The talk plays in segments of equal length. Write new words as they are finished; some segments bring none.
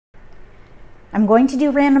I'm going to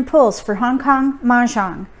do random pulls for Hong Kong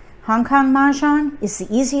Mahjong. Hong Kong Mahjong is the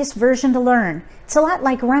easiest version to learn. It's a lot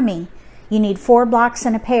like rummy. You need 4 blocks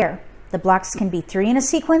in a pair. The blocks can be 3 in a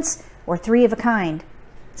sequence or 3 of a kind.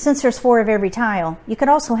 Since there's 4 of every tile, you could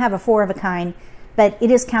also have a 4 of a kind, but it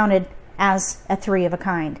is counted as a 3 of a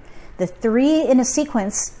kind. The 3 in a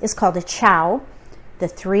sequence is called a chow, the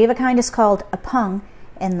 3 of a kind is called a pung,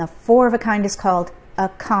 and the 4 of a kind is called a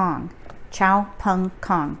kong. Chow, pung,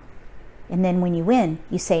 kong. And then when you win,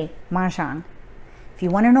 you say Mahjong. If you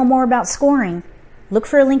want to know more about scoring, look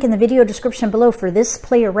for a link in the video description below for this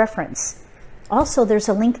player reference. Also, there's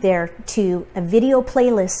a link there to a video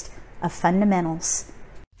playlist of fundamentals.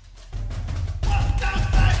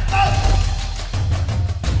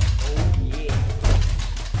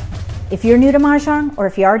 If you're new to Mahjong, or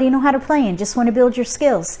if you already know how to play and just want to build your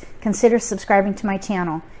skills, consider subscribing to my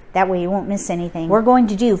channel. That way you won't miss anything. We're going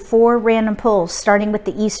to do 4 random pulls, starting with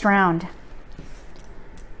the East round.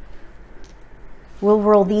 We'll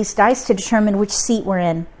roll these dice to determine which seat we're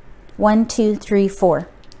in. 1, 2, 3, 4.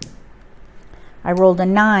 I rolled a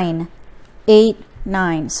 9, 8,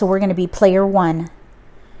 9. So we're going to be player 1.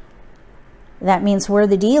 That means we're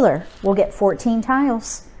the dealer. We'll get 14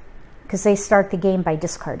 tiles because they start the game by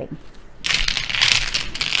discarding.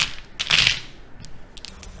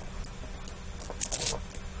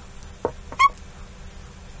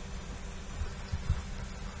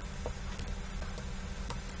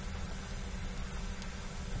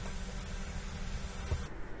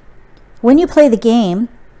 When you play the game,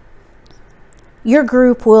 your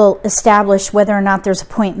group will establish whether or not there's a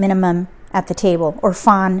point minimum at the table, or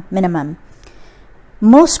fawn minimum.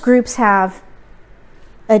 Most groups have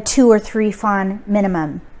a 2 or 3 fawn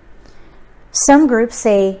minimum. Some groups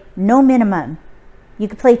say no minimum. You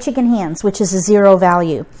could play chicken hands, which is a 0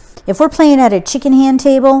 value. If we're playing at a chicken hand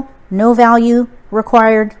table, no value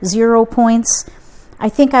required, 0 points, I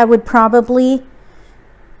think I would probably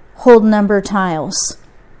hold number tiles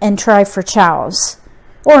and try for chows,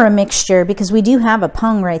 or a mixture, because we do have a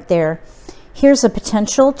pung right there. Here's a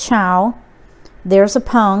potential chow, there's a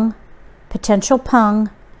pung, potential pung,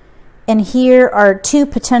 and here are 2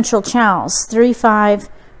 potential chows, 3, 5,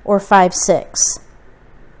 or 5, 6.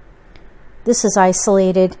 This is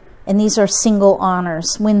isolated, and these are single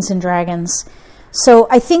honors, wins and dragons. So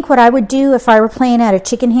I think what I would do if I were playing at a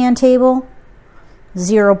chicken hand table,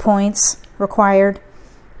 0 points required,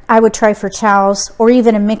 I would try for chows, or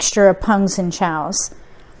even a mixture of pungs and chows.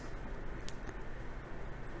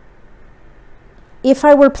 If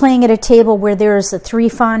I were playing at a table where there is a 3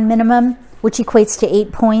 fawn minimum, which equates to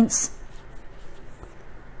 8 points,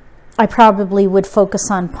 I probably would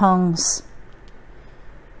focus on pungs.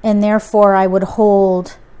 And therefore I would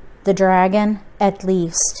hold the dragon at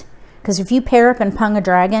least. Because if you pair up and pung a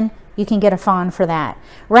dragon, you can get a fawn for that.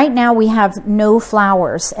 Right now we have no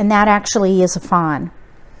flowers, and that actually is a fawn.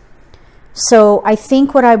 So I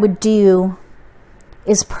think what I would do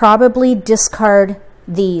is probably discard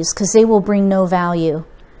these because they will bring no value.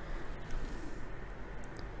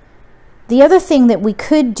 The other thing that we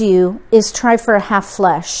could do is try for a half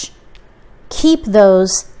flush. Keep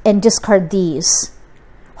those and discard these.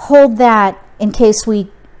 Hold that in case we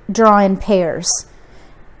draw in pairs.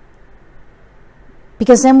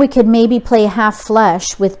 Because then we could maybe play half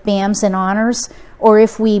flush with bams and honors, or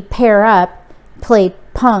if we pair up, play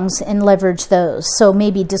pungs and leverage those. So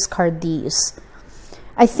maybe discard these.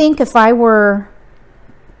 I think if I were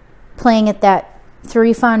playing at that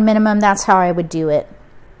 3 fawn minimum, that's how I would do it.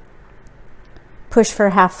 Push for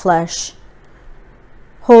half flush.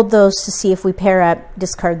 Hold those to see if we pair up,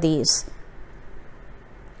 discard these.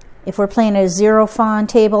 If we're playing a 0 fawn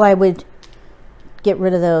table, I would get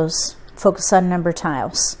rid of those. Focus on number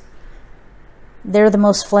tiles. They're the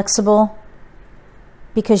most flexible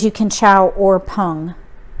because you can chow or pung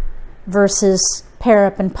versus pair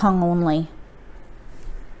up and pung only.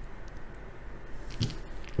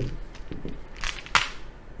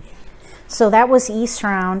 So that was East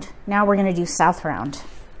round. Now we're going to do South round.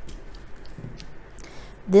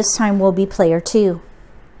 This time we'll be player 2.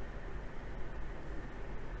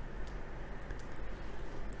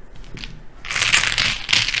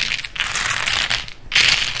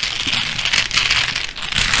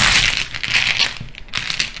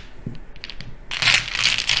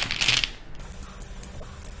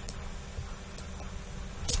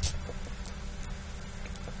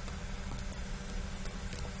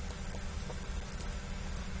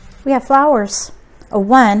 We have flowers, a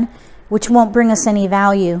 1, which won't bring us any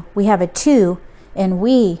value. We have a 2, and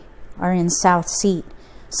we are in South seat.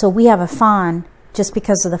 So we have a fawn just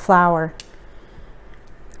because of the flower.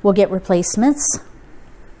 We'll get replacements.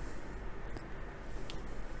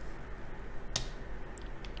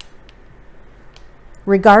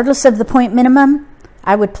 regardless of the point minimum,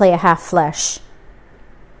 I would play a half flush.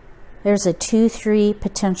 There's a 2-3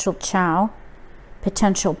 potential chow,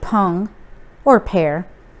 potential pung, or pair.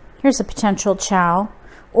 Here's a potential chow,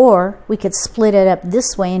 or we could split it up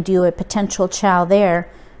this way and do a potential chow there,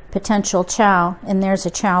 potential chow, and there's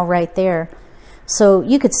a chow right there. So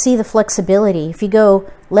you could see the flexibility. If you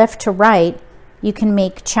go left to right, you can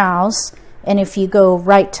make chows, and if you go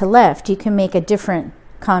right to left, you can make a different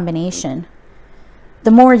combination.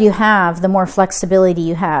 The more you have, the more flexibility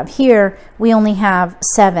you have. Here, we only have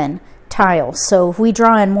 7 tiles, so if we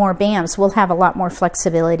draw in more bams, we'll have a lot more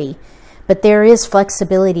flexibility. But there is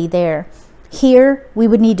flexibility there. Here, we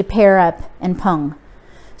would need to pair up and pung.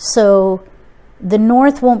 So the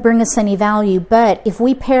north won't bring us any value, but if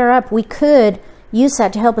we pair up, we could use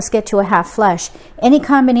that to help us get to a half flush. Any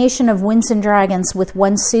combination of winds and dragons with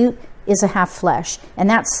one suit is a half flush, and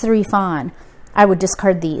that's 3 fawn. I would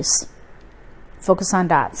discard these. Focus on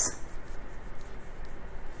dots.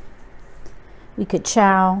 We could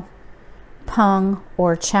chow, pung,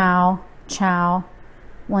 or chow, chow,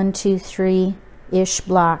 1, 2, 3-ish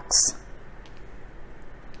blocks.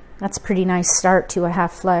 That's a pretty nice start to a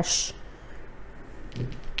half flush.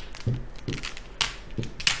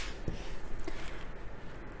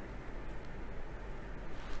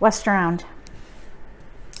 West round.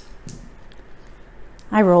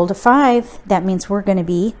 I rolled a 5. That means we're going to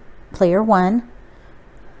be player 1,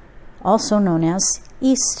 also known as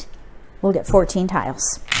East. We'll get 14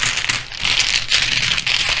 tiles.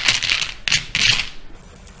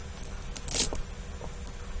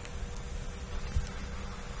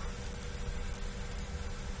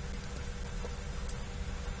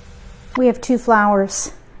 We have 2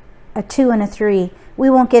 flowers, a 2 and a 3. We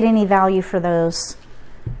won't get any value for those.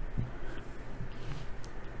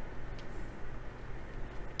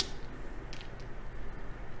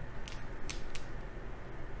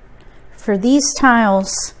 For these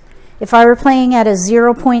tiles, if I were playing at a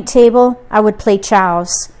 0-point table, I would play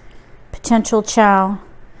chows. Potential chow.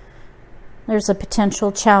 There's a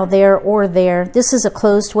potential chow there or there. This is a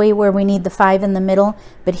closed weight where we need the 5 in the middle,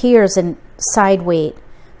 but here's a side weight,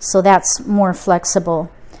 so that's more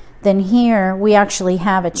flexible. Then here, we actually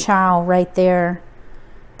have a chow right there.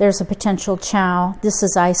 There's a potential chow. This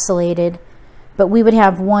is isolated, but we would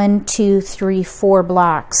have 1, 2, 3, 4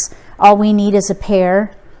 blocks. All we need is a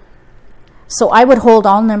pair. So I would hold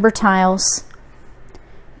all number tiles,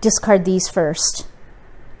 discard these first,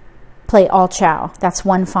 play all chow. That's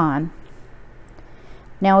 1 fawn.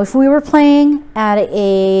 Now if we were playing at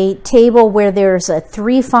a table where there's a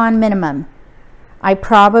 3 fawn minimum, I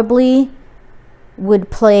probably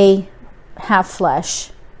would play half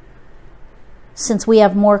flush. Since we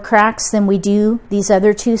have more cracks than we do these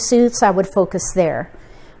other 2 suits, I would focus there.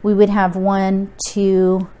 We would have 1,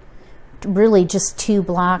 2, really just 2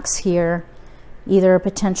 blocks here. Either a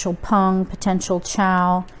potential pung, potential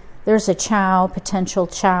chow. There's a chow, potential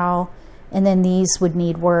chow, and then these would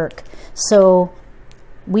need work. So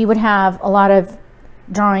we would have a lot of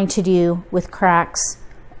drawing to do with cracks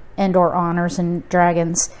and or honors and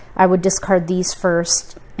dragons. I would discard these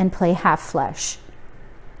first and play half flush.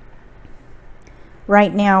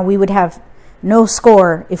 Right now we would have no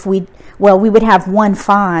score if we would have 1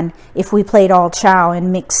 fawn if we played all chow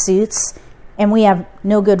in mixed suits, and we have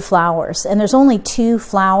no good flowers. And there's only 2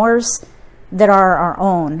 flowers that are our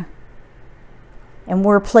own, and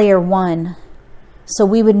we're player 1, so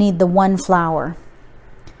we would need the 1 flower.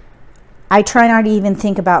 I try not to even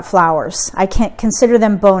think about flowers. I can't consider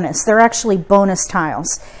them bonus. They're actually bonus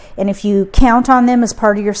tiles, and if you count on them as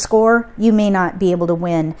part of your score, you may not be able to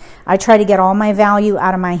win. I try to get all my value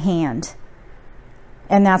out of my hand,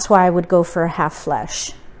 and that's why I would go for a half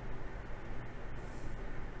flush.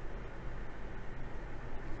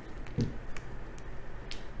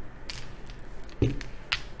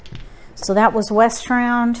 So that was west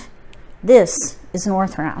round. This is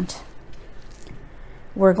north round.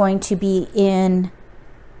 We're going to be in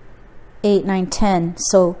 8, 9, 10,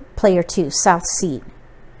 so player 2, south seat.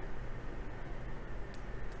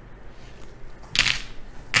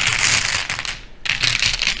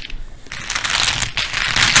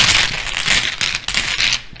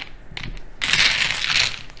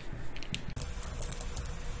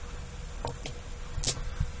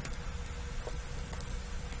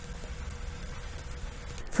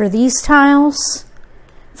 For these tiles,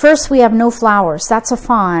 first we have no flowers. That's a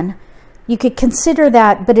fawn. You could consider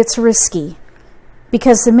that, but it's risky,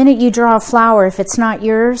 because the minute you draw a flower, if it's not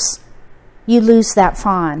yours, you lose that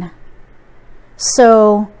fawn.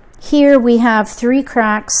 So here we have 3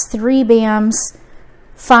 cracks, 3 bams,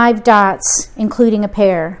 5 dots, including a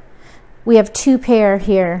pair. We have 2 pair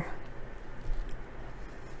here.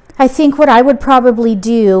 I think what I would probably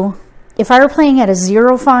do, if I were playing at a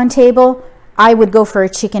 0 fawn table, I would go for a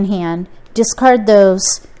chicken hand. Discard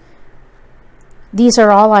those. These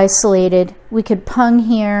are all isolated. We could pung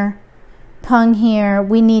here, pung here.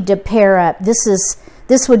 We need to pair up.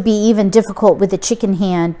 This would be even difficult with a chicken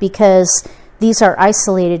hand because these are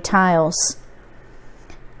isolated tiles.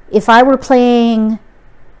 If I were playing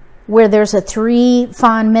where there's a 3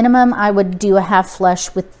 fawn minimum, I would do a half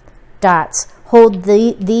flush with dots. Hold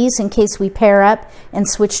these in case we pair up and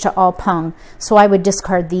switch to all pung. So I would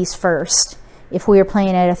discard these first if we were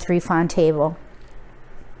playing at a 3 fawn table.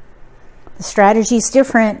 The strategy is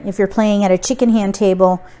different if you're playing at a chicken hand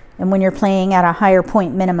table and when you're playing at a higher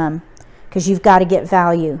point minimum, because you've got to get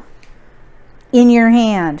value in your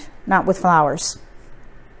hand, not with flowers.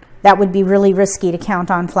 That would be really risky to count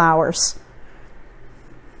on flowers.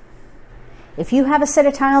 If you have a set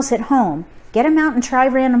of tiles at home, get them out and try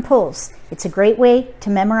random pulls. It's a great way to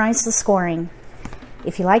memorize the scoring.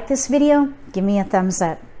 If you like this video, give me a thumbs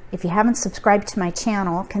up. If you haven't subscribed to my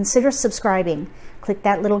channel, consider subscribing. Click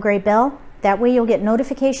that little gray bell. That way you'll get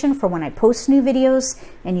notification for when I post new videos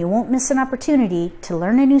and you won't miss an opportunity to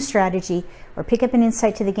learn a new strategy or pick up an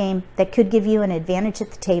insight to the game that could give you an advantage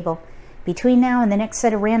at the table. Between now and the next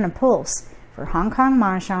set of random pulls for Hong Kong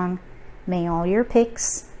Mahjong, may all your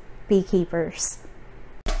picks be keepers.